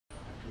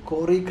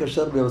Quarry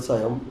crusher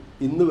വ്യവസായം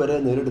ഇന്ന് വരെ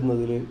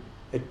നേരിടുന്നതിൽ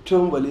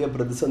ഏറ്റവും വലിയ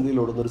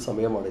പ്രതിസന്ധിയിലോടുന്നൊരു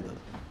സമയമാണിത്.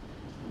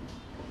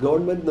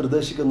 ഗവൺമെൻറ്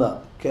നിർദ്ദേശിക്കുന്ന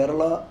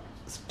കേരള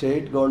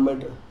സ്റ്റേറ്റ്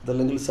ഗവൺമെൻറ്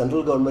അതല്ലെങ്കിൽ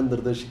സെൻട്രൽ ഗവൺമെൻറ്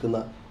നിർദ്ദേശിക്കുന്ന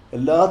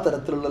എല്ലാ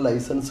തരത്തിലുള്ള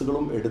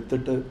ലൈസൻസുകളും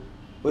എടുത്തിട്ട്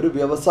ഒരു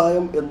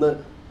വ്യവസായം എന്ന്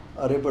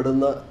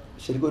അറിയപ്പെടുന്ന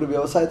ശരിക്കും ഒരു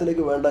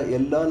വ്യവസായത്തിലേക്ക് വേണ്ട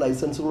എല്ലാ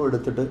ലൈസൻസുകളും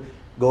എടുത്തിട്ട്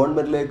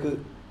ഗവൺമെൻറ്റിലേക്ക്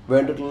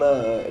വേണ്ടിയിട്ടുള്ള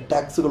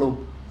ടാക്സുകളും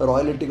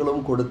റോയൽറ്റികളും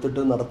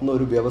കൊടുത്തിട്ട് നടത്തുന്ന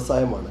ഒരു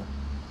വ്യവസായമാണ്.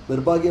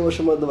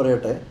 നിർഭാഗ്യവശം എന്ന്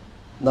പറയട്ടെ,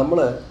 നമ്മൾ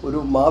ഒരു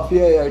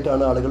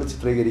മാഫിയയായിട്ടാണ് ആളുകൾ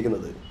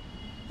ചിത്രീകരിക്കുന്നത്.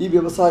 ഈ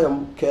വ്യവസായം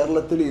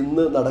കേരളത്തിൽ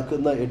ഇന്ന്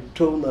നടക്കുന്ന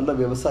ഏറ്റവും നല്ല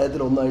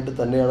വ്യവസായത്തിലൊന്നായിട്ട്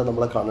തന്നെയാണ്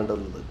നമ്മളെ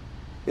കാണേണ്ടത്.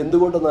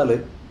 എന്തുകൊണ്ടെന്നാൽ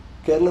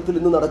കേരളത്തിൽ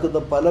ഇന്ന് നടക്കുന്ന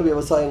പല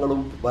വ്യവസായങ്ങളും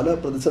പല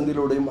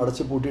പ്രതിസന്ധിയിലൂടെയും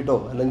അടച്ചു പൂട്ടിയിട്ടോ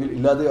അല്ലെങ്കിൽ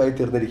ഇല്ലാതെയായി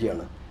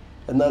തീർന്നിരിക്കുകയാണ്.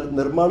 എന്നാൽ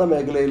നിർമ്മാണ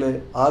മേഖലയിൽ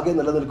ആകെ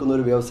നിലനിൽക്കുന്ന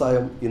ഒരു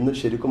വ്യവസായം ഇന്ന്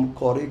ശരിക്കും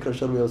കോറി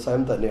ക്രഷർ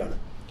വ്യവസായം തന്നെയാണ്.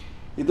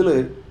 ഇതിൽ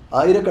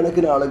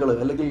ആയിരക്കണക്കിന് ആളുകൾ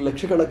അല്ലെങ്കിൽ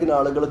ലക്ഷക്കണക്കിന്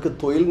ആളുകൾക്ക്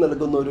തൊഴിൽ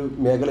നൽകുന്ന ഒരു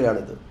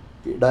മേഖലയാണിത്.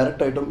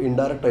 ഡയറക്റ്റായിട്ടും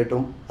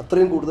ഇൻഡയറക്റ്റായിട്ടും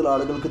അത്രയും കൂടുതൽ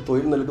ആളുകൾക്ക്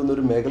തൊഴിൽ നൽകുന്ന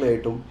ഒരു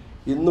മേഖലയായിട്ടും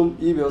ഇന്നും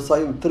ഈ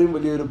വ്യവസായം ഇത്രയും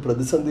വലിയൊരു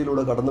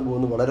പ്രതിസന്ധിയിലൂടെ കടന്നു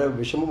പോകുന്ന വളരെ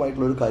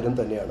വിഷമമായിട്ടുള്ളൊരു കാര്യം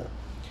തന്നെയാണ്.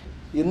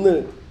 ഇന്ന്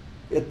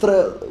എത്ര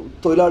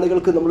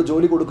തൊഴിലാളികൾക്ക് നമ്മൾ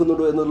ജോലി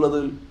കൊടുക്കുന്നുണ്ടോ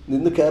എന്നുള്ളതിൽ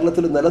ഇന്ന്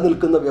കേരളത്തിൽ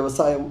നിലനിൽക്കുന്ന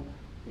വ്യവസായം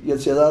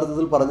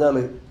യഥാർത്ഥത്തിൽ പറഞ്ഞാൽ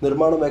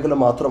നിർമ്മാണ മേഖല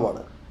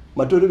മാത്രമാണ്.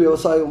 മറ്റൊരു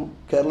വ്യവസായവും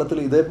കേരളത്തിൽ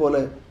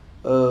ഇതേപോലെ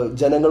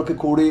ജനങ്ങൾ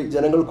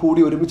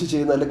കൂടി ഒരുമിച്ച്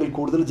ചെയ്യുന്ന അല്ലെങ്കിൽ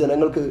കൂടുതൽ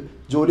ജനങ്ങൾക്ക്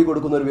ജോലി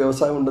കൊടുക്കുന്ന ഒരു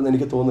വ്യവസായം ഉണ്ടെന്ന്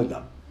എനിക്ക് തോന്നുന്നില്ല.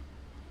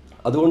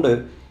 അതുകൊണ്ട്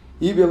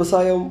ഈ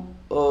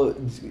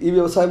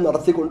വ്യവസായം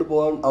നടത്തിക്കൊണ്ടു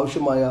പോകാൻ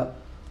ആവശ്യമായ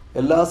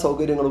എല്ലാ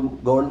സൗകര്യങ്ങളും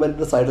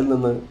ഗവൺമെൻറ്റിൻ്റെ സൈഡിൽ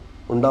നിന്ന്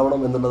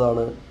ഉണ്ടാവണം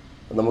എന്നുള്ളതാണ്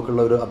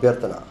നമുക്കുള്ള ഒരു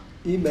അഭ്യർത്ഥന.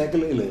 ഈ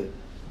മേഖലയിൽ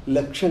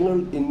ലക്ഷങ്ങൾ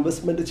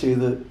ഇൻവെസ്റ്റ്മെൻറ്റ്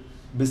ചെയ്ത്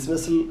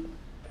ബിസിനസ്സിൽ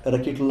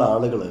ഇറക്കിയിട്ടുള്ള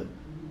ആളുകൾ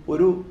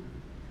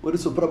ഒരു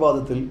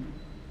സുപ്രഭാതത്തിൽ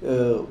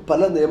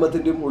പല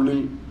നിയമത്തിൻ്റെയും ഉള്ളിൽ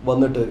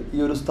വന്നിട്ട് ഈ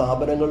ഒരു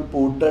സ്ഥാപനങ്ങൾ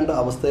പൂട്ടേണ്ട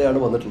അവസ്ഥയാണ്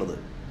വന്നിട്ടുള്ളത്.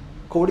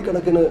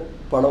 കോടിക്കണക്കിന്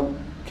പണം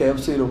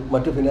KFCയിലും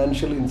മറ്റ്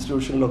ഫിനാൻഷ്യൽ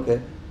ഇൻസ്റ്റിറ്റ്യൂഷനിലൊക്കെ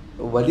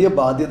വലിയ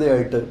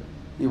ബാധ്യതയായിട്ട്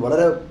ഈ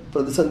വളരെ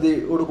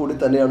പ്രതിസന്ധിയോട് കൂടി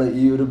തന്നെയാണ്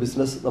ഈ ഒരു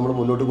ബിസിനസ് നമ്മൾ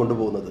മുന്നോട്ട്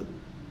കൊണ്ടുപോകുന്നത്.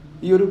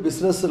 ഈ ഒരു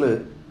ബിസിനസ്സിൽ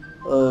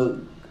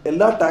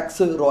എല്ലാ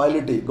ടാക്സ്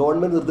റോയൽറ്റി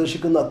ഗവൺമെൻറ്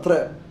നിർദ്ദേശിക്കുന്ന അത്ര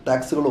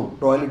ടാക്സുകളും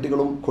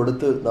റോയൽറ്റികളും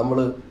കൊടുത്ത് നമ്മൾ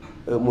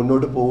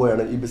മുന്നോട്ട്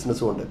പോവുകയാണ് ഈ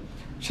ബിസിനസ് കൊണ്ട്.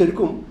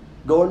 ശരിക്കും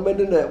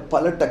ഗവൺമെൻറ്റിൻ്റെ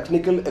പല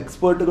ടെക്നിക്കൽ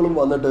എക്സ്പേർട്ടുകളും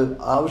വന്നിട്ട്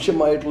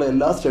ആവശ്യമായിട്ടുള്ള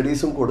എല്ലാ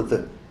സ്റ്റഡീസും കൊടുത്ത്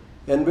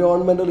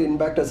എൻവയോൺമെൻറ്റൽ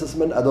ഇമ്പാക്റ്റ്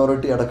അസസ്മെൻറ്റ്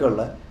അതോറിറ്റി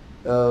അടക്കമുള്ള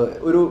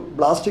ഒരു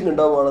ബ്ലാസ്റ്റിംഗ്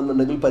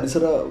ഉണ്ടാവുകയാണെന്നുണ്ടെങ്കിൽ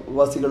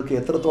പരിസരവാസികൾക്ക്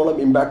എത്രത്തോളം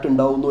ഇമ്പാക്റ്റ്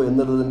ഉണ്ടാവുന്നു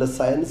എന്നുള്ളതിൻ്റെ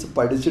സയൻസ്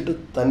പഠിച്ചിട്ട്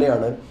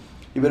തന്നെയാണ്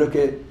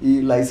ഇവരൊക്കെ ഈ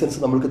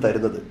ലൈസൻസ് നമ്മൾക്ക്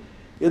തരുന്നത്.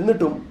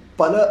 എന്നിട്ടും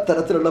പല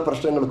തരത്തിലുള്ള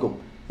പ്രശ്നങ്ങൾക്കും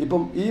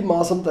ഇപ്പം ഈ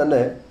മാസം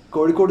തന്നെ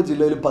കോഴിക്കോട്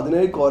ജില്ലയിൽ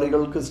 17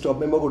 ക്വാറികൾക്ക്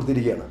സ്റ്റോപ്പ് മെമ്മോ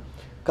കൊടുത്തിരിക്കുകയാണ്.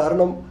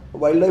 കാരണം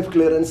വൈൽഡ് ലൈഫ്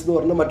ക്ലിയറൻസ് എന്ന്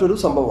പറഞ്ഞ മറ്റൊരു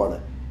സംഭവമാണ്.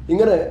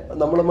 ഇങ്ങനെ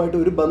നമ്മളുമായിട്ട്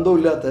ഒരു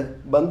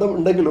ബന്ധം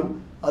ഉണ്ടെങ്കിലും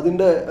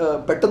അതിൻ്റെ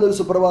പെട്ടെന്നൊരു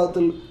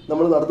സുപ്രഭാതത്തിൽ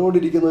നമ്മൾ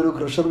നടന്നുകൊണ്ടിരിക്കുന്ന ഒരു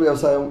ക്രഷർ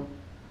വ്യവസായം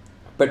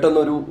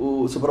പെട്ടെന്നൊരു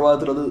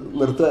സുപ്രഭാതത്തിൽ അത്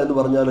നിർത്തുക എന്ന്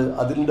പറഞ്ഞാൽ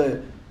അതിൻ്റെ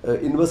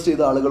ഇൻവെസ്റ്റ്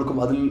ചെയ്ത ആളുകൾക്കും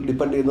അതിൽ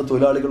ഡിപ്പെൻഡ് ചെയ്യുന്ന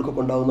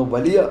തൊഴിലാളികൾക്കൊക്കെ ഉണ്ടാകുന്ന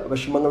വലിയ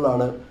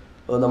വിഷമങ്ങളാണ്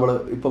നമ്മൾ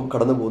ഇപ്പം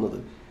കടന്നു പോകുന്നത്.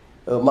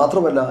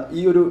 മാത്രമല്ല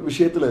ഈ ഒരു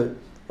വിഷയത്തിൽ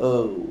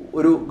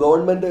ഒരു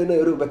ഗവൺമെൻറ്റിന്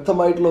ഒരു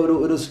വ്യക്തമായിട്ടുള്ള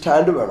ഒരു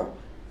സ്റ്റാൻഡ് വേണം.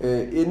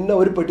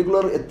 ഒരു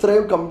പെർട്ടിക്കുലർ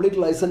എത്രയും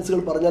കംപ്ലീറ്റ്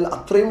ലൈസൻസുകൾ പറഞ്ഞാൽ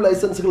അത്രയും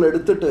ലൈസൻസുകൾ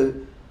എടുത്തിട്ട്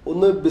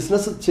ഒന്ന്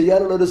ബിസിനസ്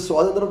ചെയ്യാനുള്ള ഒരു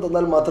സ്വാതന്ത്ര്യം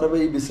തന്നാൽ മാത്രമേ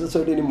ഈ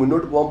ബിസിനസ്സായിട്ട് ഇനി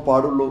മുന്നോട്ട്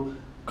പോകാൻ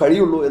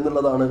കഴിയുള്ളൂ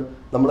എന്നുള്ളതാണ്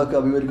നമ്മളൊക്കെ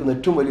അഭിമുഖീകരിക്കുന്ന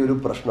ഏറ്റവും വലിയൊരു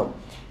പ്രശ്നം.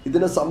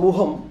 ഇതിനെ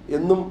സമൂഹം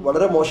എന്നും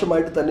വളരെ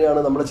മോശമായിട്ട് തന്നെയാണ്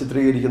നമ്മളെ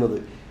ചിത്രീകരിക്കുന്നത്.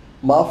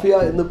 മാഫിയ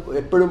എന്ന്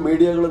എപ്പോഴും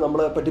മീഡിയകൾ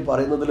നമ്മളെ പറ്റി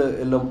പറയുന്നതിൽ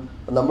എല്ലാം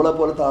നമ്മളെ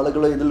പോലത്തെ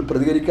ആളുകൾ ഇതിൽ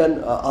പ്രതികരിക്കാൻ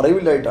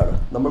അറിവില്ലായിട്ടാണ്,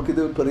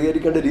 നമ്മൾക്കിത്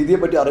പ്രതികരിക്കേണ്ട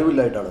രീതിയെപ്പറ്റി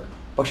അറിവില്ലായിട്ടാണ്.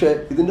 പക്ഷേ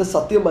ഇതിൻ്റെ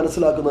സത്യം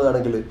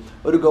മനസ്സിലാക്കുന്നതാണെങ്കിൽ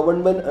ഒരു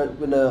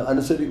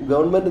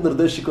ഗവൺമെൻറ്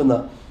നിർദ്ദേശിക്കുന്ന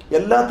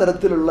എല്ലാ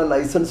തരത്തിലുള്ള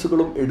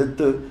ലൈസൻസുകളും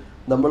എടുത്ത്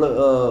നമ്മൾ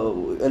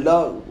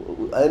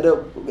അതിൻ്റെ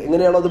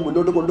എങ്ങനെയാണോ അത്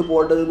മുന്നോട്ട്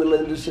കൊണ്ടുപോകേണ്ടത്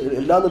എന്നുള്ളതിൻ്റെ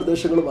എല്ലാ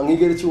നിർദ്ദേശങ്ങളും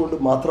അംഗീകരിച്ചുകൊണ്ട്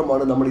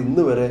മാത്രമാണ് നമ്മൾ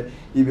ഇന്ന് വരെ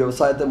ഈ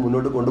വ്യവസായത്തെ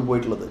മുന്നോട്ട്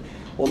കൊണ്ടുപോയിട്ടുള്ളത്.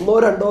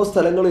 1-2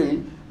 സ്ഥലങ്ങളിൽ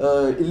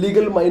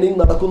ഇല്ലീഗൽ മൈനിങ്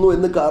നടക്കുന്നു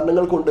എന്ന്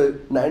കാരണങ്ങൾ കൊണ്ട്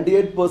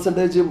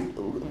 98%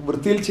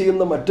 വൃത്തിയിൽ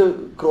ചെയ്യുന്ന മറ്റ്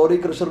ക്രോറി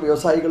ക്രഷർ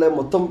വ്യവസായികളെ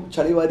മൊത്തം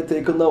ചളിവാരി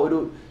തേക്കുന്ന ഒരു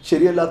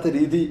ശരിയല്ലാത്ത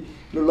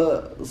രീതിയിലുള്ള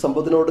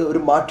സംഭവത്തിനോട് ഒരു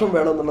മാറ്റം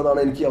വേണം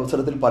എന്നുള്ളതാണ് എനിക്ക്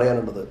അവസരത്തിൽ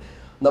പറയാനുള്ളത്.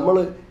 നമ്മൾ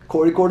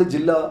കോഴിക്കോട്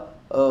ജില്ലാ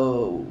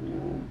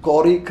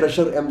quarry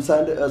crusher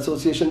M-sand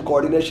association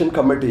coordination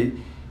committee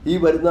ഈ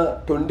വരുന്ന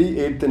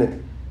 28-ന്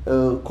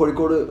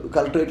കോഴിക്കോട്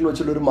കലക്ട്രേറ്റിൽ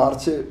വെച്ചിട്ടൊരു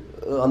മാർച്ച്,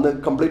 അന്ന്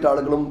കംപ്ലീറ്റ്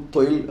ആളുകളും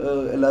തൊഴിൽ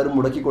എല്ലാവരും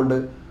മുടക്കിക്കൊണ്ട്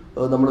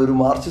നമ്മളൊരു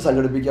മാർച്ച്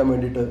സംഘടിപ്പിക്കാൻ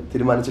വേണ്ടിയിട്ട്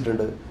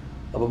തീരുമാനിച്ചിട്ടുണ്ട്.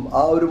 അപ്പം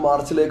ആ ഒരു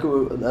മാർച്ചിലേക്ക്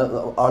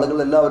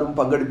ആളുകളെല്ലാവരും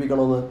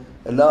പങ്കെടുപ്പിക്കണമെന്ന്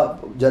എല്ലാ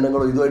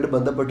ജനങ്ങളും ഇതുമായിട്ട്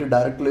ബന്ധപ്പെട്ട്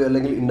ഡയറക്റ്റ്ലിയോ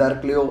അല്ലെങ്കിൽ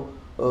ഇൻഡയറക്റ്റ്ലിയോ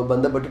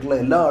ബന്ധപ്പെട്ടിട്ടുള്ള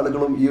എല്ലാ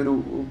ആളുകളും ഈ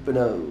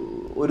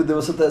ഒരു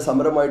ദിവസത്തെ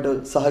സമരമായിട്ട്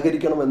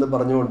സഹകരിക്കണമെന്ന്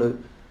പറഞ്ഞുകൊണ്ട്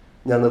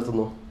ഞാൻ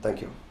നിർത്തുന്നു.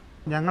 Thank you.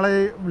 ഞങ്ങൾ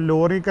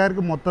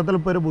ലോറിക്കാർക്ക് മൊത്തത്തിൽ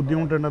ഇപ്പോൾ ഒരു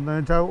ബുദ്ധിമുട്ടുണ്ടെന്ന്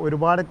വെച്ചാൽ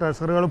ഒരുപാട്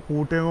ക്രഷറുകൾ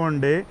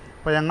പൂട്ടിയതുകൊണ്ട്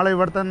ഇപ്പോൾ ഞങ്ങൾ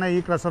ഇവിടെ തന്നെ ഈ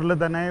ക്രഷറിൽ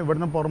തന്നെ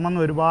ഇവിടുന്ന്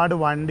പുറമെന്ന് ഒരുപാട്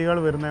വണ്ടികൾ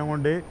വരുന്നത്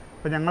കൊണ്ട്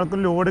ഇപ്പോൾ ഞങ്ങൾക്ക്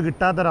ലോഡ്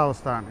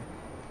കിട്ടാത്തൊരവസ്ഥയാണ്.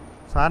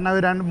 സാറിന്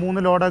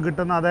 2-3 ലോഡൊക്കെ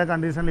കിട്ടുന്ന അതേ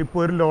കണ്ടീഷനിൽ ഇപ്പോൾ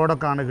ഒരു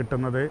ലോഡൊക്കെയാണ്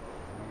കിട്ടുന്നത്.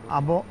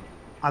 അപ്പോൾ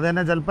അത്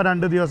തന്നെ ചിലപ്പോൾ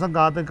 2 ദിവസം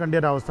കാത്തിക്കേണ്ട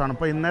ഒരു അവസ്ഥയാണ്.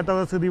 ഇപ്പോൾ ഇന്നത്തെ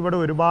സ്ഥിതി ഇവിടെ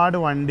ഒരുപാട്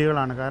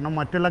വണ്ടികളാണ്, കാരണം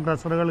മറ്റുള്ള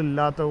ക്രഷറുകൾ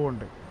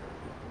ഇല്ലാത്തതുകൊണ്ട്.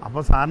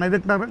 അപ്പോൾ സാറിന് ഇത്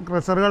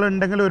ക്രഷറുകൾ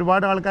ഉണ്ടെങ്കിൽ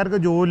ഒരുപാട് ആൾക്കാർക്ക്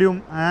ജോലിയും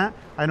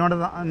അതിനോട്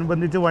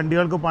അനുബന്ധിച്ച്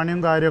വണ്ടികൾക്ക് പണിയും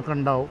കാര്യമൊക്കെ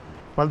ഉണ്ടാവും.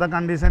 ഇപ്പോഴത്തെ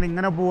കണ്ടീഷൻ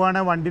ഇങ്ങനെ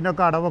പോവുകയാണെങ്കിൽ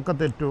വണ്ടീൻ്റെയൊക്കെ അടവൊക്കെ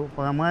തെറ്റും.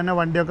 ഇപ്പോൾ നമ്മൾ തന്നെ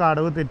വണ്ടിയൊക്കെ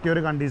അടവ്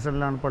തെറ്റിയൊരു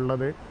കണ്ടീഷനിലാണ് ഇപ്പോൾ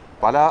ഉള്ളത്.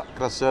 പല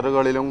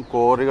ക്രഷറുകളിലും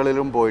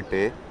കോറികളിലും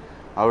പോയിട്ട്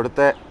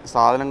അവിടുത്തെ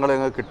സാധനങ്ങൾ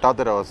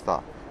കിട്ടാത്തൊരവസ്ഥ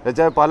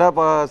എന്നുവെച്ചാൽ പല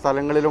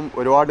സ്ഥലങ്ങളിലും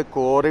ഒരുപാട്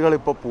കോറികൾ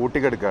ഇപ്പോൾ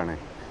പൂട്ടിക്കെടുക്കുകയാണ്.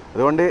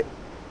 അതുകൊണ്ട്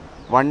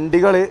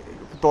വണ്ടികൾ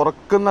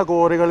തുറക്കുന്ന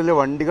കോറികളിൽ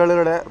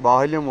വണ്ടികളുടെ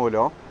ബാഹല്യം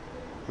മൂലം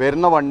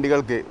വരുന്ന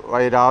വണ്ടികൾക്ക്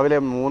രാവിലെ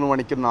 3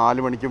 മണിക്കും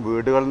 4 മണിക്കും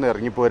വീടുകളിൽ നിന്ന്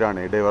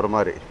ഇറങ്ങിപ്പോരാണ്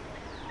ഡ്രൈവർമാർ.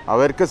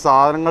 അവർക്ക്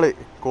സാധനങ്ങൾ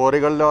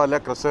കോറികളിലോ അല്ല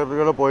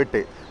ക്രഷറുകളിലോ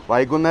പോയിട്ട്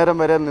വൈകുന്നേരം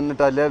വരെ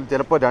നിന്നിട്ട് അല്ലെ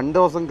ചിലപ്പോൾ 2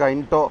 ദിവസം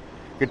കഴിഞ്ഞിട്ടോ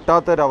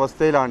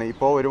കിട്ടാത്തൊരവസ്ഥയിലാണ്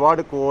ഇപ്പോൾ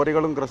ഒരുപാട്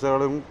കോറികളും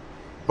ക്രഷറുകളും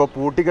ഇപ്പോൾ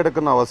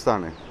പൂട്ടിക്കിടക്കുന്ന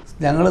അവസ്ഥയാണ്.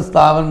 ഞങ്ങൾ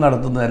സ്ഥാപനം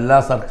നടത്തുന്നത് എല്ലാ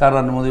സർക്കാർ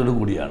അനുമതിയോടും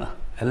കൂടിയാണ്.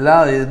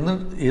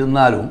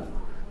 ഇരുന്നാലും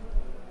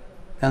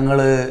ഞങ്ങൾ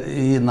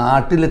ഈ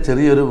നാട്ടിലെ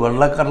ചെറിയൊരു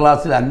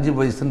വെള്ളക്കടലാസിൽ 5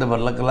 പൈസൻ്റെ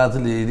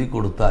വെള്ളക്കടലാസിൽ എഴുതി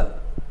കൊടുത്താൽ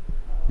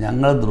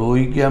ഞങ്ങൾ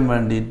ദ്രോഹിക്കാൻ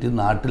വേണ്ടിയിട്ട്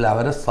നാട്ടിൽ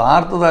അവരെ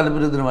സ്വാർത്ഥ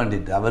താല്പര്യത്തിന്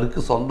വേണ്ടിയിട്ട് അവർക്ക്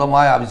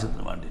സ്വന്തമായ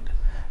ആവശ്യത്തിന് വേണ്ടിയിട്ട്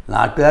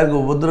നാട്ടുകാർക്ക്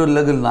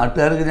ഉപദ്രവമില്ലെങ്കിൽ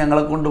നാട്ടുകാർക്ക്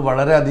ഞങ്ങളെക്കൊണ്ട്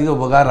വളരെയധികം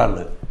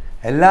ഉപകാരമുണ്ട്.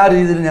 എല്ലാ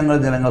രീതിയിലും ഞങ്ങൾ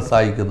ജനങ്ങളെ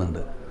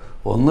സഹായിക്കുന്നുണ്ട്.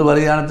 ഒന്ന്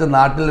പറയുകയാണെന്ന് വെച്ചാൽ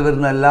നാട്ടിൽ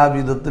വരുന്ന എല്ലാ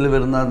വിധത്തിൽ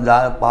വരുന്ന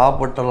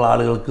പാവപ്പെട്ടുള്ള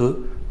ആളുകൾക്ക്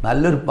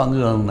നല്ലൊരു പങ്ക്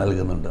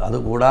നൽകുന്നുണ്ട്.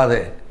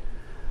 അതുകൂടാതെ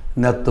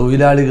പിന്നെ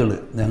തൊഴിലാളികൾ,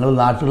 ഞങ്ങൾ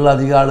നാട്ടിലുള്ള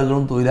അധികം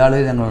ആളുകളും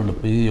തൊഴിലാളികൾ ഞങ്ങളുണ്ട്.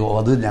 ഇപ്പോൾ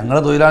അത്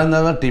ഞങ്ങളെ തൊഴിലാളി എന്ന്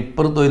പറഞ്ഞാൽ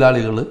ടിപ്പർ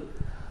തൊഴിലാളികൾ,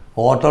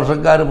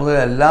 ഓട്ടോറിക്ഷക്കാർ മുതൽ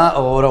എല്ലാ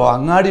ഓരോ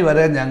അങ്ങാടി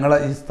വരെ ഞങ്ങളെ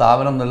ഈ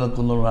സ്ഥാപനം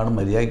നിലനിൽക്കുന്നതുകൊണ്ടാണ്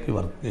മര്യാദയ്ക്ക്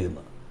വർക്ക്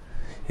ചെയ്യുന്നത്.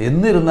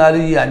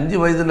 എന്നിരുന്നാലും ഈ 5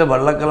 പൈസൻ്റെ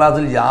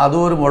വെള്ളക്കലാസിൽ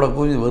യാതൊരു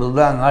മുടക്കവും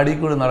വെറുതെ അങ്ങാടി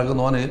കൂടി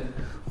നടക്കുന്നവന്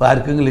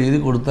ആർക്കെങ്കിലും എഴുതി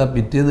കൊടുത്താൽ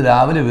പിറ്റേന്ന്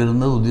രാവിലെ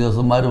വരുന്നത്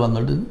ഉദ്യോഗസ്ഥന്മാർ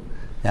വന്നിട്ട്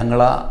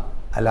ഞങ്ങളെ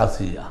അലാസ്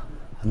ചെയ്യുക.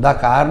 എന്താ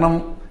കാരണം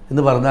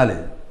എന്ന് പറഞ്ഞാൽ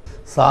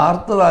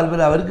സ്വാർത്ഥ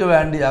താല്പര്യം അവർക്ക്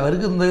വേണ്ടി,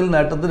 അവർക്ക് എന്തെങ്കിലും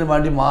നേട്ടത്തിന്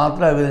വേണ്ടി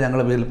മാത്രമേ അവർ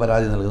ഞങ്ങളുടെ പേരിൽ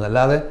പരാതി നൽകുന്നത്.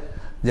 അല്ലാതെ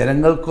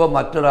ജനങ്ങൾക്കോ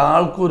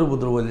മറ്റൊരാൾക്കോ ഒരു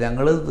ഉപദ്രവമില്ല.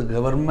 ഞങ്ങൾ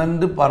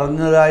ഗവൺമെൻറ്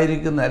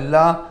പറഞ്ഞതായിരിക്കുന്ന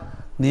എല്ലാ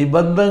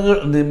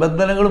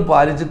നിബന്ധനകളും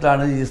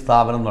പാലിച്ചിട്ടാണ് ഈ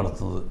സ്ഥാപനം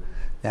നടത്തുന്നത്.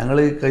 ഞങ്ങൾ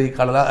ഈ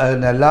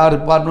എല്ലാ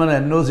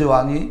ഡിപ്പാർട്ട്മെൻറ്റും NOC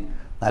വാങ്ങി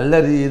നല്ല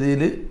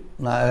രീതിയിൽ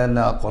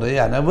കുറേ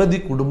അനവധി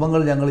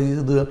കുടുംബങ്ങൾ ഞങ്ങൾ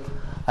ഇത്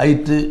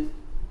ആയിട്ട്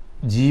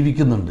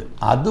ജീവിക്കുന്നുണ്ട്.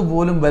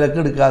 അതുപോലും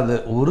വിലക്കെടുക്കാതെ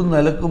ഒരു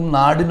നിലക്കും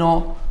നാടിനോ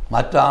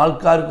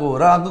മറ്റാൾക്കാർക്കോ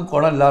ഒരാൾക്ക്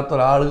കുണമില്ലാത്ത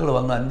ഒരാളുകൾ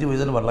വന്ന് 5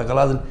 പൈസയുടെ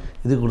വെള്ളക്കലാസിൽ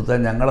ഇത്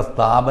കൊടുത്താൽ ഞങ്ങളുടെ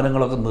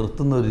സ്ഥാപനങ്ങളൊക്കെ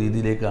നിർത്തുന്ന ഒരു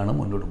രീതിയിലേക്കാണ്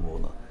മുന്നോട്ട്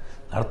പോകുന്നത്.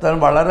 നടത്താൻ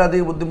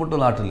വളരെയധികം ബുദ്ധിമുട്ട്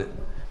നാട്ടിൽ.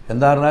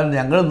 എന്താ പറഞ്ഞാൽ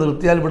ഞങ്ങൾ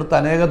നിർത്തിയാൽ ഇവിടുത്തെ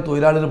അനേകം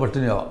തൊഴിലാളികൾ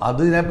പട്ടിണിയാവും.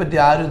 അതിനെപ്പറ്റി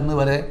ആരും ഇന്ന്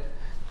വരെ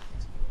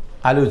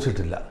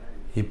ആലോചിച്ചിട്ടില്ല.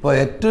 ഇപ്പോൾ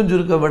ഏറ്റവും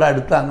ചുരുക്കം ഇവിടെ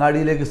അടുത്ത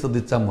അങ്ങാടിയിലേക്ക്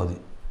ശ്രദ്ധിച്ചാൽ മതി.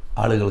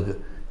 ആളുകൾക്ക്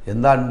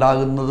എന്താ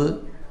ഉണ്ടാകുന്നത്,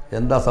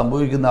 എന്താ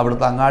സംഭവിക്കുന്നത്,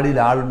 അവിടുത്തെ അങ്ങാടിയിൽ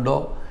ആളുണ്ടോ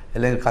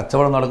അല്ലെങ്കിൽ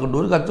കച്ചവടം നടക്കുന്നുണ്ടോ?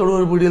 ഒരു കച്ചവടം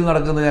ഒരു പീടിയിൽ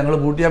നടക്കുന്നത് ഞങ്ങൾ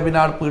പൂട്ടിയാൽ പിന്നെ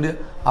ആ പീടിയ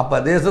ആ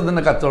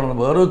പ്രദേശത്തിൻ്റെ കച്ചവടം,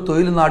 വേറൊരു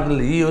തൊഴിൽ നാട്ടിൽ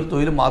ഈ ഒരു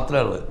തൊഴിൽ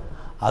മാത്രമേ ഉള്ളൂ.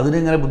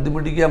 അതിനിങ്ങനെ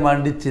ബുദ്ധിമുട്ടിക്കാൻ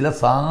വേണ്ടി ചില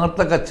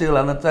സ്വാർത്ഥ കക്ഷികൾ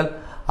എന്ന് വെച്ചാൽ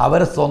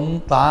അവരെ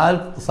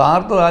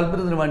സ്വാർത്ഥ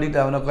താല്പര്യത്തിന് വേണ്ടിയിട്ട്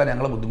അവനൊക്കെ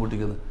ഞങ്ങളെ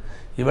ബുദ്ധിമുട്ടിക്കുന്നത്.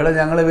 ഇവിടെ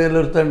ഞങ്ങളുടെ പേരിൽ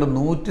ഒരുത്തുണ്ട്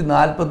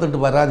 148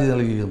 പരാതി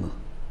നൽകിയിരുന്നു.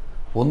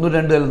 1,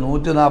 2 അല്ല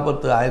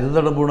 140.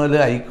 ഹരിതടപുണൽ,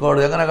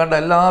 ഹൈക്കോടതി, അങ്ങനെ കണ്ട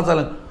എല്ലാ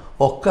സ്ഥലം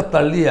ഒക്കെ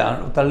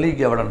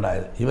തള്ളിക്ക് അവിടെ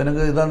ഉണ്ടായത്.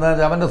 ഇവനക്ക് ഇതെന്താ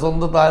വെച്ചാൽ അവൻ്റെ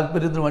സ്വന്തം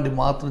താല്പര്യത്തിന് വേണ്ടി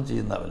മാത്രം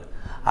ചെയ്യുന്നവർ.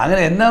 അങ്ങനെ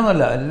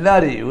എന്നാന്നല്ല,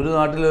 എല്ലാവരെയും ഒരു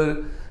നാട്ടിൽ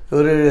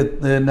ഒരു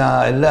പിന്നെ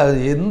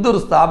എന്തൊരു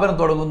സ്ഥാപനം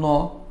തുടങ്ങുന്നോ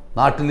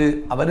നാട്ടിൽ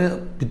അവന്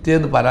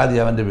പിറ്റേന്ന് പരാതി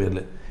അവൻ്റെ പേരിൽ.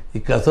 ഈ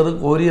കസർ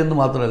കോരി എന്ന്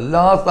മാത്രമല്ല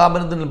എല്ലാ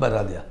സ്ഥാപനത്തിനും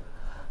പരാതിയാണ്.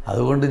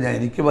 അതുകൊണ്ട്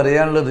എനിക്ക്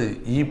പറയാനുള്ളത്,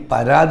 ഈ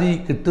പരാതി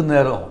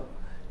കിട്ടുന്നേരം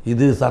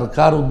ഇത്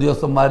സർക്കാർ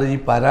ഉദ്യോഗസ്ഥന്മാർ ഈ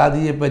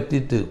പരാതിയെ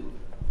പറ്റിയിട്ട്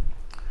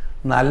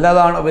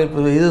നല്ലതാണോ,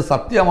 ഇത്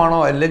സത്യമാണോ,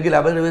 അല്ലെങ്കിൽ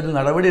അവരുടെ പേരിൽ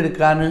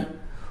നടപടിയെടുക്കാൻ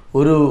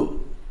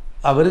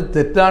അവർ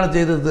തെറ്റാണ്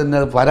ചെയ്തത് തന്നെ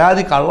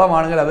പരാതി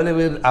കള്ളമാണെങ്കിൽ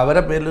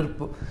അവരെ പേരിൽ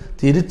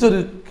തിരിച്ചൊരു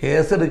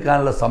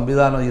കേസെടുക്കാനുള്ള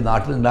സംവിധാനം ഈ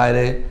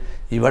നാട്ടിലുണ്ടായാലേ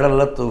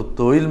ഇവിടെയുള്ള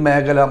തൊഴിൽ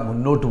മേഖല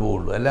മുന്നോട്ട്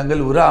പോകുള്ളൂ. അല്ലെങ്കിൽ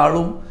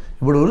ഒരാളും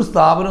ഇവിടെ ഒരു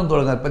സ്ഥാപനം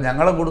തുടങ്ങാൻ, ഇപ്പം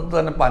ഞങ്ങളെ കൊടുത്ത്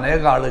തന്നെ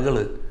അനേക ആളുകൾ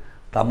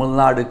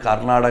തമിഴ്നാട്,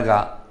 കർണാടക,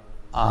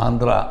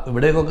 ആന്ധ്ര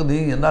ഇവിടേക്കൊക്കെ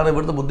നീങ്ങി. എന്താണ്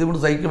ഇവിടുത്തെ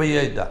ബുദ്ധിമുട്ട് സഹിക്കുക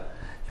വയ്യായിട്ടാണ്.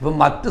 ഇപ്പം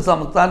മറ്റ്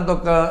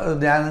സംസ്ഥാനത്തൊക്കെ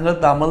നിങ്ങൾ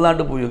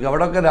തമിഴ്നാട്ടിൽ പോയി നോക്കി,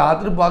 അവിടെയൊക്കെ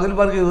രാത്രി പകൽ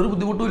പറയും ഒരു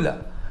ബുദ്ധിമുട്ടുമില്ല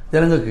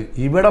ജനങ്ങൾക്ക്.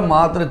 ഇവിടെ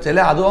മാത്രം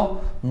അതോ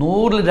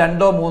 100-ൽ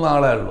 2-3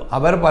 ആളേ ഉള്ളൂ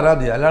അവരെ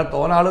പരാതി, അല്ലാതെ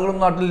തോന്ന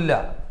ആളുകളൊന്നും നാട്ടിലില്ല.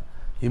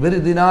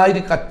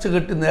 ഇവരിതിനായിട്ട് കച്ച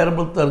കെട്ടി നേരം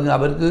പുറത്തിറങ്ങി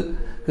അവർക്ക്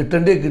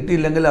കിട്ടേണ്ടി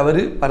കിട്ടിയില്ലെങ്കിൽ അവർ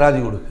പരാതി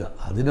കൊടുക്കുക.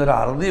 അതിനൊരു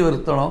അറുതി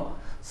വരുത്തണോ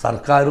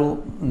സർക്കാരും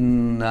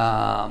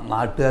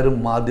നാട്ടുകാരും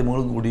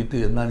മാധ്യമങ്ങളും കൂടിയിട്ട്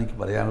എന്നാണ് എനിക്ക്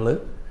പറയാനുള്ളത്.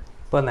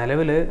 ഇപ്പോൾ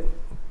നിലവിൽ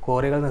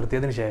കോറികൾ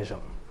നിർത്തിയതിന്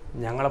ശേഷം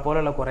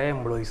ഞങ്ങളെപ്പോലെയുള്ള കുറേ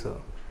എംപ്ലോയീസ്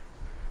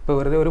ഇപ്പോൾ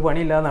വെറുതെ ഒരു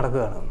പണിയില്ലാതെ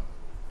നടക്കുകയാണ്.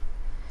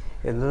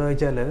 എന്താണെന്ന്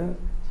വെച്ചാൽ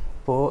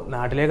ഇപ്പോൾ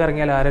നാട്ടിലേക്ക്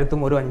ഇറങ്ങിയാൽ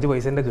ആരടുത്തും ഒരു 5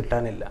 പൈസേൻ്റെ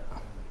കിട്ടാനില്ല.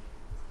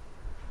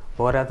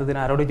 പോരാത്തതിന്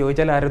ആരോട്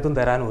ചോദിച്ചാൽ ആരടുത്തും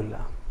തരാനുമില്ല.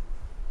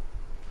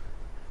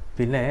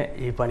 പിന്നെ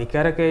ഈ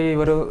പണിക്കാരൊക്കെ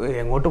ഇവർ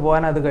എങ്ങോട്ട്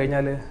പോകാൻ അത്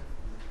കഴിഞ്ഞാൽ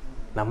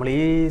നമ്മൾ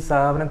ഈ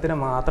സ്ഥാപനത്തിനെ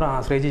മാത്രം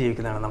ആശ്രയിച്ച്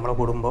ജീവിക്കുന്നതാണ് നമ്മുടെ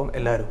കുടുംബം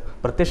എല്ലാവരും.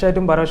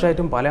 പ്രത്യക്ഷമായിട്ടും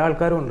പരോക്ഷമായിട്ടും പല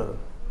ആൾക്കാരും ഉണ്ട്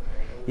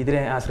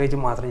ഇതിനെ ആശ്രയിച്ച്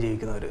മാത്രം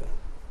ജീവിക്കുന്നവർ.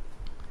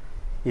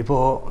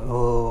 ഇപ്പോൾ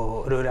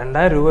ഒരു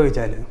 2000 രൂപ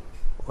ചോദിച്ചാൽ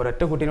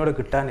ഒരൊറ്റ കുട്ടീനോട്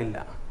കിട്ടാനില്ല.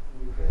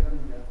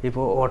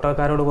 ഇപ്പോൾ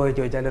ഓട്ടോക്കാരോട് പോയി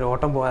ചോദിച്ചാൽ ഒരു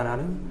ഓട്ടം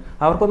പോകാനാണ്,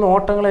 അവർക്കൊന്നും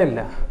ഓട്ടങ്ങളേ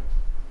ഇല്ല.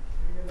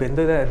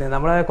 ഇപ്പം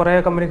നമ്മളെ കുറേ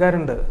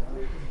കമ്പനിക്കാരുണ്ട്,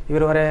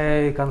 ഇവർ കുറേ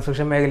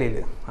കൺസ്ട്രക്ഷൻ മേഖലയിൽ,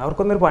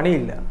 അവർക്കൊന്നും ഒരു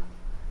പണിയില്ല.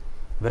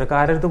 ഇവരൊക്കെ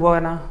ആരെടുത്ത്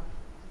പോകാനാ?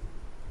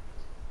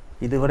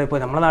 ഇതിവിടെ ഇപ്പോൾ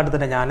നമ്മുടെ നാട്ടിൽ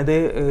തന്നെ, ഞാനിത്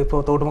ഇപ്പോൾ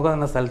തോട്ടുമുക്കം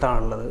എന്ന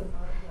സ്ഥലത്താണുള്ളത്.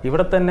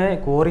 ഇവിടെ തന്നെ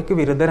കോറിക്ക്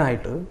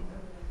വിരുദ്ധനായിട്ട്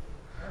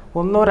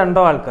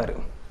 1-2 ആൾക്കാർ,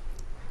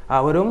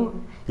 അവരും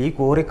ഈ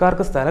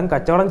കോറിക്കാർക്ക് സ്ഥലം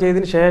കച്ചവടം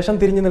ചെയ്തതിന് ശേഷം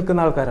തിരിഞ്ഞു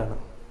നിൽക്കുന്ന ആൾക്കാരാണ്.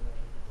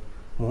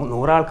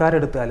 100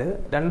 ആൾക്കാരെടുത്താൽ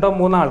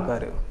 2-3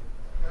 ആൾക്കാർ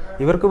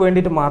ഇവർക്ക്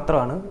വേണ്ടിയിട്ട്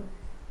മാത്രമാണ്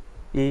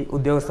ഈ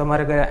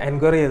ഉദ്യോഗസ്ഥന്മാരൊക്കെ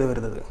എൻക്വയറി ചെയ്ത്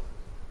വരുന്നത്.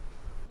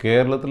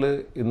 കേരളത്തിൽ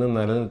ഇന്ന്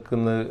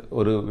നിലനിൽക്കുന്ന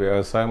ഒരു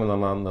വ്യവസായം എന്ന്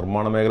പറഞ്ഞാൽ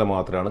നിർമ്മാണ മേഖല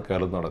മാത്രമാണ്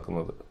കേരളത്തിൽ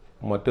നടക്കുന്നത്.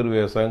 മറ്റൊരു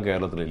വ്യവസായം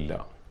കേരളത്തിലില്ല.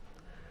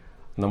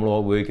 നമ്മൾ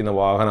ഉപയോഗിക്കുന്ന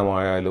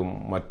വാഹനമായാലും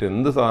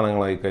മറ്റെന്ത്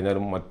സാധനങ്ങളായി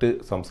കഴിഞ്ഞാലും മറ്റ്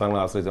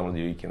സംസ്ഥാനങ്ങളെ ആശ്രയിച്ച് നമ്മൾ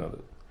ജീവിക്കുന്നത്.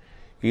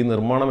 ഈ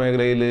നിർമ്മാണ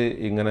മേഖലയിൽ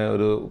ഇങ്ങനെ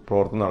ഒരു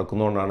പ്രവർത്തനം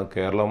നടക്കുന്നതുകൊണ്ടാണ്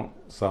കേരളം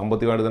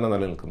സാമ്പത്തികമായിട്ട് തന്നെ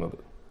നിലനിൽക്കുന്നത്.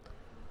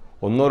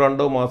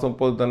 1-2 മാസം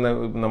ഇപ്പോൾ തന്നെ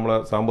നമ്മളെ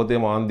സാമ്പത്തിക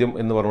മാന്ദ്യം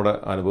എന്ന് പറഞ്ഞൂടെ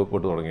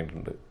അനുഭവപ്പെട്ടു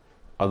തുടങ്ങിയിട്ടുണ്ട്.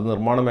 അത്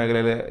നിർമ്മാണ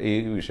മേഖലയിലെ ഈ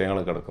വിഷയങ്ങൾ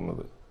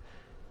കിടക്കുന്നത്.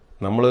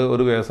 നമ്മൾ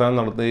ഒരു വ്യവസായം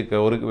നടത്തി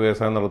കോറി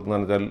വ്യവസായം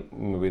നടത്തുന്നതെന്ന് വെച്ചാൽ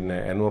പിന്നെ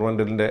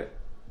എൻവയോൺമെൻറ്റലിൻ്റെ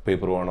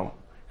പേപ്പർ വേണം,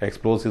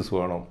 എക്സ്പ്ലോസീവ്സ്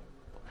വേണം,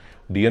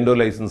 D&O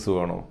ലൈസൻസ്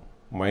വേണം,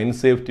 മൈൻ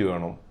സേഫ്റ്റി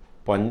വേണം,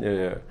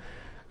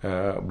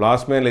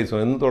 ബ്ലാസ്റ്റ്മാൻ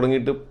ലൈസൻസ് എന്ന്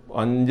തുടങ്ങിയിട്ട്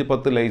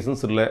 5-10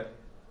 ലൈസൻസ് ഉള്ള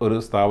ഒരു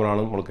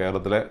സ്ഥാപനമാണ് നമ്മൾ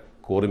കേരളത്തിലെ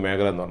കോറി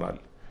മേഖല എന്ന് പറഞ്ഞാൽ.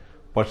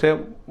 പക്ഷേ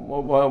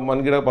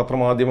വൻകിട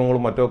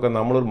പത്രമാധ്യമങ്ങളും മറ്റുമൊക്കെ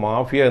നമ്മളൊരു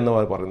മാഫിയ എന്ന്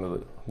പറയുന്നത്.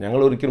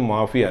 ഞങ്ങളൊരിക്കലും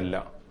മാഫിയ അല്ല,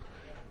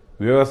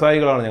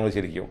 വ്യവസായികളാണ് ഞങ്ങൾ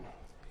ശരിക്കും.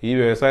 ഈ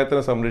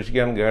വ്യവസായത്തിനെ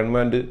സംരക്ഷിക്കാൻ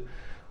ഗവൺമെൻറ്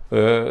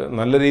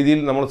നല്ല രീതിയിൽ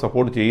നമ്മൾ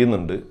സപ്പോർട്ട്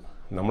ചെയ്യുന്നുണ്ട്.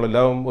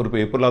 നമ്മളെല്ലാം ഒരു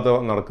പേപ്പറില്ലാത്ത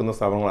നടക്കുന്ന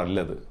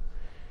സ്ഥാപനങ്ങളല്ലത്.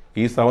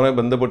 ഈ സ്ഥാപനവുമായി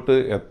ബന്ധപ്പെട്ട്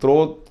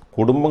എത്രയോ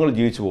കുടുംബങ്ങൾ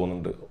ജീവിച്ചു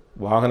പോകുന്നുണ്ട്.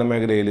 വാഹന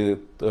മേഖലയിൽ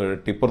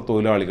ടിപ്പർ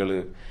തൊഴിലാളികൾ,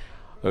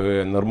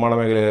 നിർമ്മാണ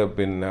മേഖല,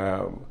 പിന്നെ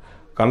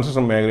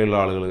കൺസ്ട്രക്ഷൻ മേഖലയിലുള്ള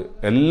ആളുകൾ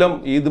എല്ലാം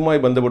ഇതുമായി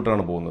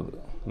ബന്ധപ്പെട്ടാണ് പോകുന്നത്.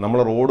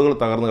 നമ്മളെ റോഡുകൾ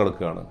തകർന്ന്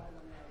കിടക്കുകയാണ്.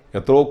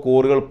 എത്രയോ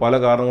കോറികൾ പല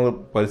കാരണങ്ങൾ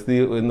പരിസ്ഥിതി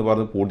എന്ന്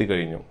പറഞ്ഞ്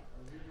പൂട്ടിക്കഴിഞ്ഞു.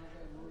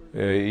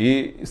 ഈ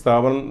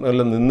സ്ഥാപനം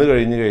എല്ലാം നിന്ന്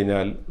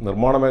കഴിഞ്ഞാൽ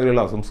നിർമ്മാണ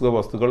മേഖലയിലുള്ള അസംസ്കൃത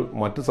വസ്തുക്കൾ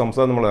മറ്റ്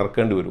സംസ്ഥാനം നമ്മൾ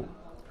ഇറക്കേണ്ടി വരും.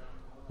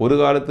 ഒരു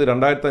കാലത്ത്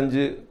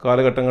 2005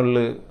 കാലഘട്ടങ്ങളിൽ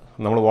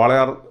നമ്മൾ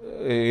വാളയാർ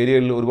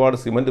ഏരിയയിൽ ഒരുപാട്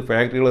സിമൻറ്റ്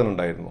ഫാക്ടറികൾ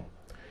ഉണ്ടായിരുന്നു.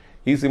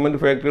 ഈ സിമൻറ്റ്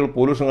ഫാക്ടറികൾ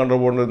പൊല്യൂഷൻ കൺട്രോൾ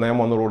ബോർഡിൻ്റെ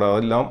നിയമം വന്നതോടെ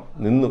അതെല്ലാം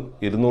നിന്ന്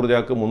 200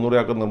 ചാക്ക് 300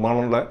 ചാക്ക്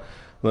നിർമ്മാണമുള്ള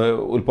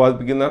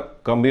ഉൽപ്പാദിപ്പിക്കുന്ന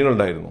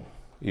കമ്പനികളുണ്ടായിരുന്നു.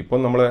 ഇപ്പം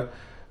നമ്മളെ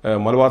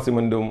മലബാർ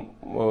സിമൻറ്റും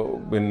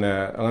പിന്നെ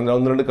അങ്ങനെ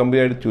 1-2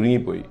 കമ്പനിയായിട്ട്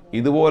ചുരുങ്ങിപ്പോയി.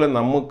 ഇതുപോലെ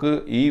നമുക്ക്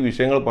ഈ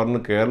വിഷയങ്ങൾ പറഞ്ഞ്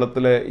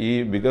കേരളത്തിലെ ഈ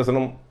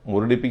വികസനം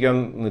മുരടിപ്പിക്കാൻ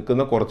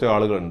നിൽക്കുന്ന കുറച്ച്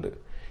ആളുകളുണ്ട്.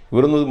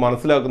 ഇവരൊന്നും ഇത്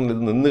മനസ്സിലാക്കുന്നില്ല.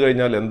 ഇത് നിന്ന്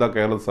കഴിഞ്ഞാൽ എന്താ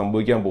കേരളത്തിൽ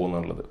സംഭവിക്കാൻ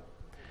പോകുന്നുള്ളത്.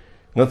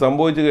 ഇങ്ങനെ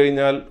സംഭവിച്ചു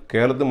കഴിഞ്ഞാൽ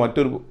കേരളത്തിൽ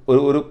മറ്റൊരു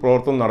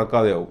പ്രവർത്തനം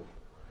നടക്കാതെയാവും,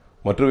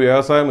 മറ്റൊരു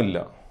വ്യവസായമില്ല.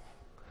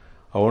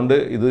 അതുകൊണ്ട്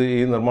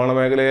ഈ നിർമ്മാണ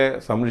മേഖലയെ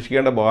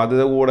സംരക്ഷിക്കേണ്ട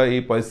ബാധ്യത കൂടെ ഈ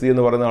പരിസ്ഥിതി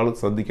എന്ന് പറയുന്ന ആൾ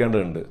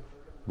ശ്രദ്ധിക്കേണ്ടതുണ്ട്.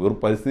 വെറും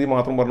പരിസ്ഥിതി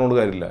മാത്രം പറഞ്ഞുകൊണ്ട്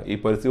കാര്യമില്ല. ഈ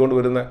പരിസ്ഥിതി കൊണ്ട്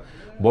വരുന്ന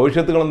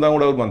ഭവിഷ്യത്തുകൾ എന്താ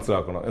കൂടെ അവർ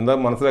മനസ്സിലാക്കണം, എന്താ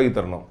മനസ്സിലാക്കി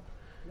തരണം.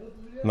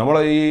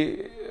 നമ്മളെ ഈ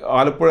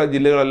ആലപ്പുഴ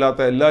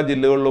ജില്ലകളല്ലാത്ത എല്ലാ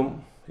ജില്ലകളിലും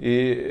ഈ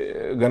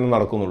ഖനനം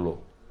നടക്കുന്നുള്ളൂ.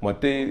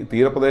 മറ്റ്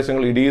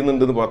തീരപ്രദേശങ്ങൾ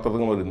ഇടിയുന്നുണ്ടെന്ന്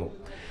പത്രങ്ങൾ വരുന്നു,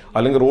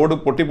 അല്ലെങ്കിൽ റോഡ്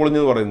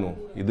പൊട്ടിപ്പൊളിഞ്ഞെന്ന് പറയുന്നു.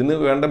 ഇതിന്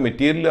വേണ്ട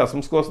മെറ്റീരിയൽ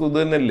അസംസ്കൃത വസ്തു ഇത്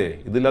തന്നെയല്ലേ.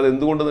 ഇതില്ലാതെ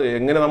എന്തുകൊണ്ട്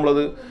എങ്ങനെ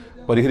നമ്മളത്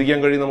പരിഹരിക്കാൻ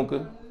കഴിയും നമുക്ക്?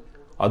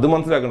 അത്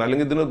മനസ്സിലാക്കണം.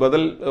 അല്ലെങ്കിൽ ഇതിന്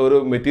ബദൽ ഒരു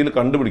മെറ്റീരിയൽ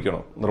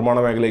കണ്ടുപിടിക്കണം. നിർമ്മാണ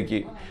മേഖലയ്ക്ക്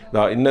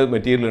ഇന്ന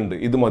മെറ്റീരിയൽ ഉണ്ട്,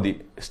 ഇത് മതി.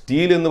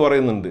 സ്റ്റീൽ എന്ന്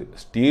പറയുന്നുണ്ട്.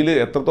 സ്റ്റീല്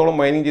എത്രത്തോളം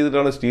മൈനിങ്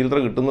ചെയ്തിട്ടാണ് സ്റ്റീൽ ഇത്ര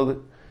കിട്ടുന്നത്?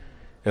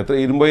 എത്ര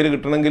ഇരുമ്പയിര്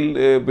കിട്ടണമെങ്കിൽ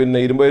പിന്നെ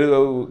ഇരുമ്പയിര്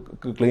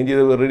ക്ലീൻ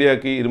ചെയ്ത്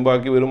റെഡിയാക്കി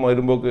ഇരുമ്പാക്കി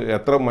വരുമ്പോൾക്ക്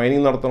എത്ര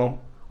മൈനിങ് നടത്തണം?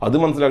 അത്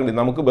മനസ്സിലാക്കണ്ടേ.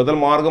 നമുക്ക് ബദൽ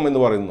മാർഗം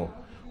എന്ന് പറയുന്നു.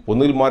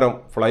 ഒന്നുകിൽ മരം,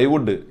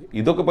 ഫ്ലൈവുഡ്,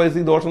 ഇതൊക്കെ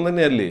പരിസ്ഥിതി ദോഷം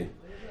തന്നെയല്ലേ.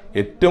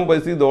 ഏറ്റവും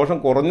പരിസ്ഥിതി ദോഷം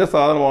കുറഞ്ഞ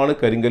സാധനമാണ്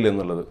കരിങ്കല്ല്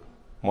എന്നുള്ളത്.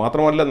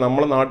 മാത്രമല്ല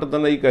നമ്മളെ നാട്ടിൽ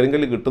തന്നെ ഈ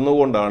കരിങ്കല്ല് കിട്ടുന്നത്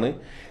കൊണ്ടാണ്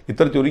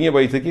ഇത്ര ചുരുങ്ങിയ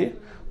പൈസയ്ക്ക്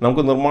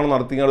നമുക്ക് നിർമ്മാണം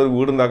നടത്തിയാണ് ഒരു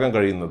വീടുണ്ടാക്കാൻ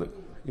കഴിയുന്നത്.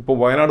 ഇപ്പോൾ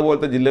വയനാട്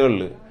പോലത്തെ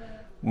ജില്ലകളിൽ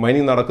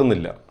മൈനിങ്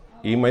നടക്കുന്നില്ല.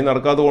 ഈ മൈനിങ്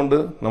നടക്കാത്തത് കൊണ്ട്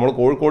നമ്മൾ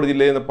കോഴിക്കോട്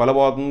ജില്ലയിൽ നിന്ന് പല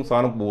ഭാഗത്തുനിന്നും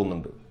സാധനം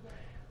പോകുന്നുണ്ട്.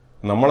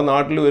 നമ്മുടെ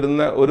നാട്ടിൽ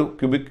വരുന്ന ഒരു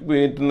ക്യൂബിക്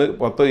മീറ്ററിന്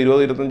 10,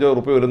 20, 25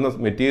 റുപ്യ വരുന്ന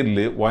മെറ്റീരിയൽ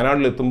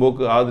വയനാട്ടിൽ എത്തുമ്പോൾ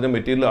അതിൻ്റെ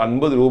മെറ്റീരിയൽ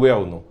 50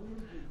 രൂപയാവുന്നു.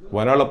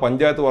 വയനാട്ടിലെ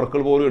പഞ്ചായത്ത്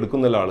വർക്കുകൾ പോലും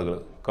എടുക്കുന്നില്ല ആളുകൾ.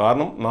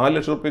 കാരണം 4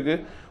 ലക്ഷം റുപ്യക്ക്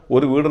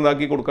ഒരു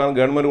വീടുണ്ടാക്കി കൊടുക്കാൻ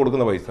ഗവൺമെൻറ്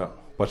കൊടുക്കുന്ന പൈസ.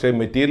 പക്ഷേ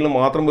മെറ്റീരിയലിന്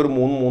മാത്രം ഒരു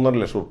 3-3.5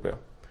 ലക്ഷം റുപ്യ.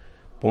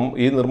 അപ്പം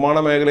ഈ നിർമ്മാണ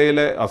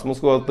മേഖലയിലെ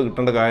അസംസ്കൃത വസ്തു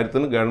കിട്ടേണ്ട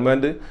കാര്യത്തിന്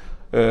ഗവൺമെൻറ്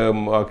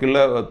ബാക്കിയുള്ള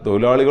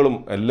തൊഴിലാളികളും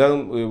എല്ലാം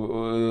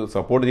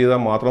സപ്പോർട്ട്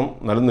ചെയ്താൽ മാത്രം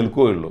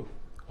നിലനിൽക്കുകയുള്ളൂ.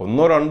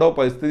 1-2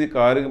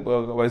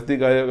 പരിസ്ഥിതി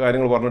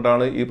കാര്യങ്ങൾ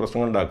പറഞ്ഞിട്ടാണ് ഈ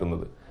പ്രശ്നങ്ങൾ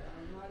ഉണ്ടാക്കുന്നത്.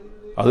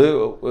 അത്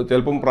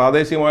ചിലപ്പം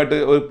പ്രാദേശികമായിട്ട്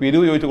ഒരു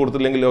പിരിവ് ചോദിച്ച്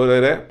കൊടുത്തില്ലെങ്കിൽ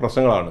അവരെ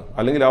പ്രശ്നങ്ങളാണ്,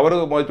 അല്ലെങ്കിൽ അവർ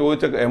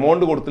ചോദിച്ച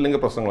എമൗണ്ട്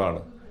കൊടുത്തില്ലെങ്കിൽ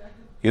പ്രശ്നങ്ങളാണ്.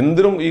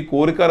 എന്തിനും ഈ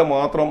കോറിക്കാരെ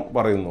മാത്രം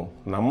പറയുന്നു.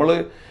 നമ്മൾ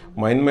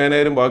മൈൻ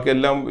മാനേജരും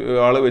ബാക്കിയെല്ലാം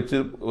ആളെ വെച്ച്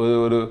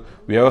ഒരു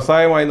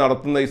വ്യവസായമായി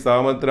നടത്തുന്ന ഈ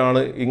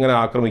സ്ഥാപനത്തിനാണ് ഇങ്ങനെ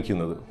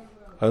ആക്രമിക്കുന്നത്.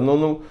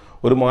 അതിനൊന്നും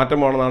ഒരു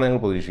മാറ്റമാണെന്നാണ്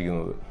ഞങ്ങൾ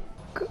പ്രതീക്ഷിക്കുന്നത്.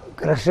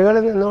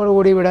 കൃഷികളിൽ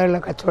നിന്നോടുകൂടി ഇവിടെയുള്ള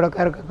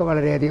കച്ചവടക്കാർക്കൊക്കെ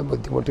വളരെയധികം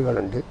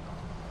ബുദ്ധിമുട്ടുകളുണ്ട്.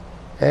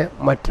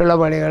 മറ്റുള്ള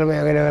പണികൾ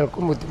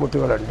മേഖലകൾക്കും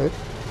ബുദ്ധിമുട്ടുകളുണ്ട്.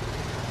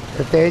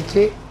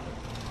 പ്രത്യേകിച്ച്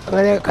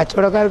അങ്ങനെ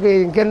കച്ചവടക്കാർക്ക്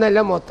എനിക്കെന്നല്ല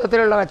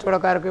മൊത്തത്തിലുള്ള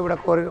കച്ചവടക്കാർക്ക് ഇവിടെ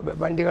കോറി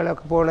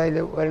വണ്ടികളൊക്കെ പോകുന്നതിൽ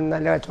ഒരു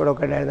നല്ല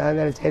കച്ചവടമൊക്കെ ഉണ്ടായിരുന്നു. അത്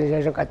നിലച്ചതിന്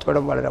ശേഷം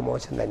കച്ചവടം വളരെ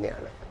മോശം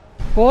തന്നെയാണ്.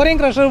 കോറിയും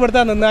ക്രഷറും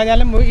ഇവിടുത്തെ നിന്ന്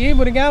കഴിഞ്ഞാലും ഈ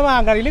മുരിങ്ങാമ്പ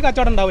അങ്ങാടിയിൽ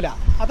കച്ചവടം ഉണ്ടാവില്ല.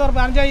 അത്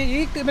പറഞ്ഞാൽ ഈ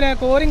പിന്നെ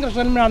കോറിയും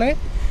ക്രഷറിനാണ്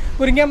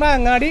മുരിങ്ങാമ്പ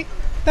അങ്ങാടി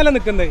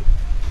നിലനിൽക്കുന്നത്.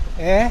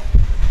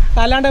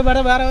 അല്ലാണ്ട്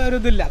വേറെ ഒരു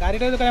ഇതില്ല.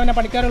 കാര്യമായിട്ട് പിന്നെ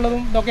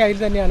പണിക്കാരുള്ളതും ഇതൊക്കെ അതിൽ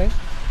തന്നെയാണ്.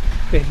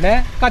 പിന്നെ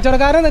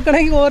കച്ചവടക്കാരെ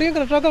നിൽക്കണമെങ്കിൽ കോറിയും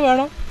ക്രഷറൊക്കെ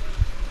വേണം.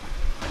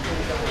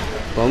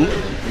 ഇപ്പം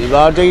ഈ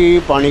ഭാഗത്ത് ഈ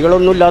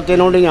പണികളൊന്നും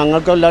ഇല്ലാത്തതിനോട്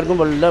ഞങ്ങൾക്ക് എല്ലാവർക്കും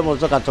വളരെ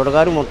മോശം.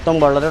 കച്ചവടക്കാർ മൊത്തം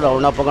വളരെ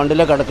ഡൗൺ. അപ്പോൾ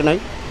കണ്ടില്ലേ കിടക്കണേ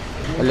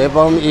അല്ലേ.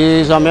 ഇപ്പം ഈ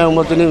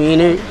സമയമാകുമ്പോഴത്തേന്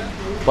മീൻ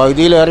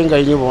പകുതിയിലേറെയും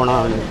കഴിഞ്ഞ്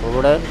പോകണമാണ്. ഇപ്പോൾ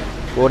ഇവിടെ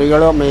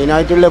കോറികൾ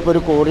മെയിനായിട്ടുള്ള ഇപ്പോൾ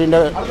ഒരു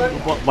കോറീൻ്റെ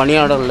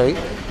പണിയാണ് ഉള്ളത്.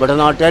 ഇവിടെ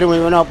നാട്ടുകാർ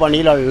മുഴുവൻ ആ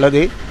പണിയിലാണ്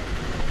ഉള്ളത്.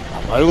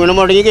 അപ്പോൾ ഇങ്ങനെ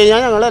മുടങ്ങി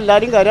കഴിഞ്ഞാൽ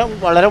ഞങ്ങളെല്ലാവരും കാര്യം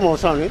വളരെ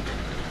മോശമാണ്.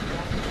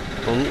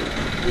 അപ്പം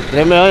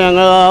ഇത്രയും വേഗം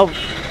ഞങ്ങൾ ആ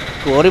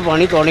കോറി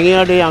പണി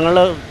തുടങ്ങിയായിട്ട് ഞങ്ങൾ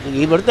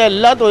ഇവിടുത്തെ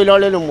എല്ലാ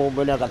തൊഴിലാളികളും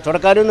പിന്നെ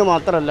കച്ചവടക്കാരെന്ന്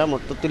മാത്രമല്ല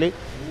മൊത്തത്തിൽ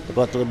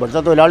ഇപ്പോൾ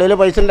ഇവിടുത്തെ തൊഴിലാളികൾ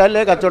പൈസ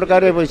ഉണ്ടാവില്ലേ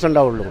കച്ചവടക്കാരെ പൈസ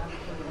ഉണ്ടാവുള്ളൂ.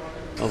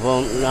 അപ്പം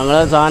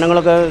ഞങ്ങളെ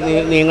സാധനങ്ങളൊക്കെ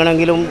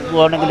നീങ്ങണമെങ്കിലും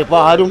പോകണമെങ്കിലും ഇപ്പോൾ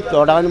ആരും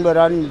തൊടാനും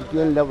വരാനും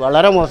ഇരിക്കുന്നില്ല.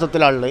 വളരെ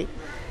മോശത്തിലാണുള്ളത്.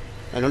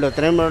 അതിനോട്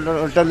എത്രയും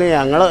പെട്ടെന്ന്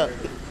ഞങ്ങൾ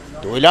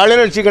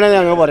തൊഴിലാളികളെ രക്ഷിക്കണമെന്ന്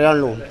ഞങ്ങൾ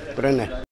പറയാനുള്ളൂ. ഇത്ര തന്നെ.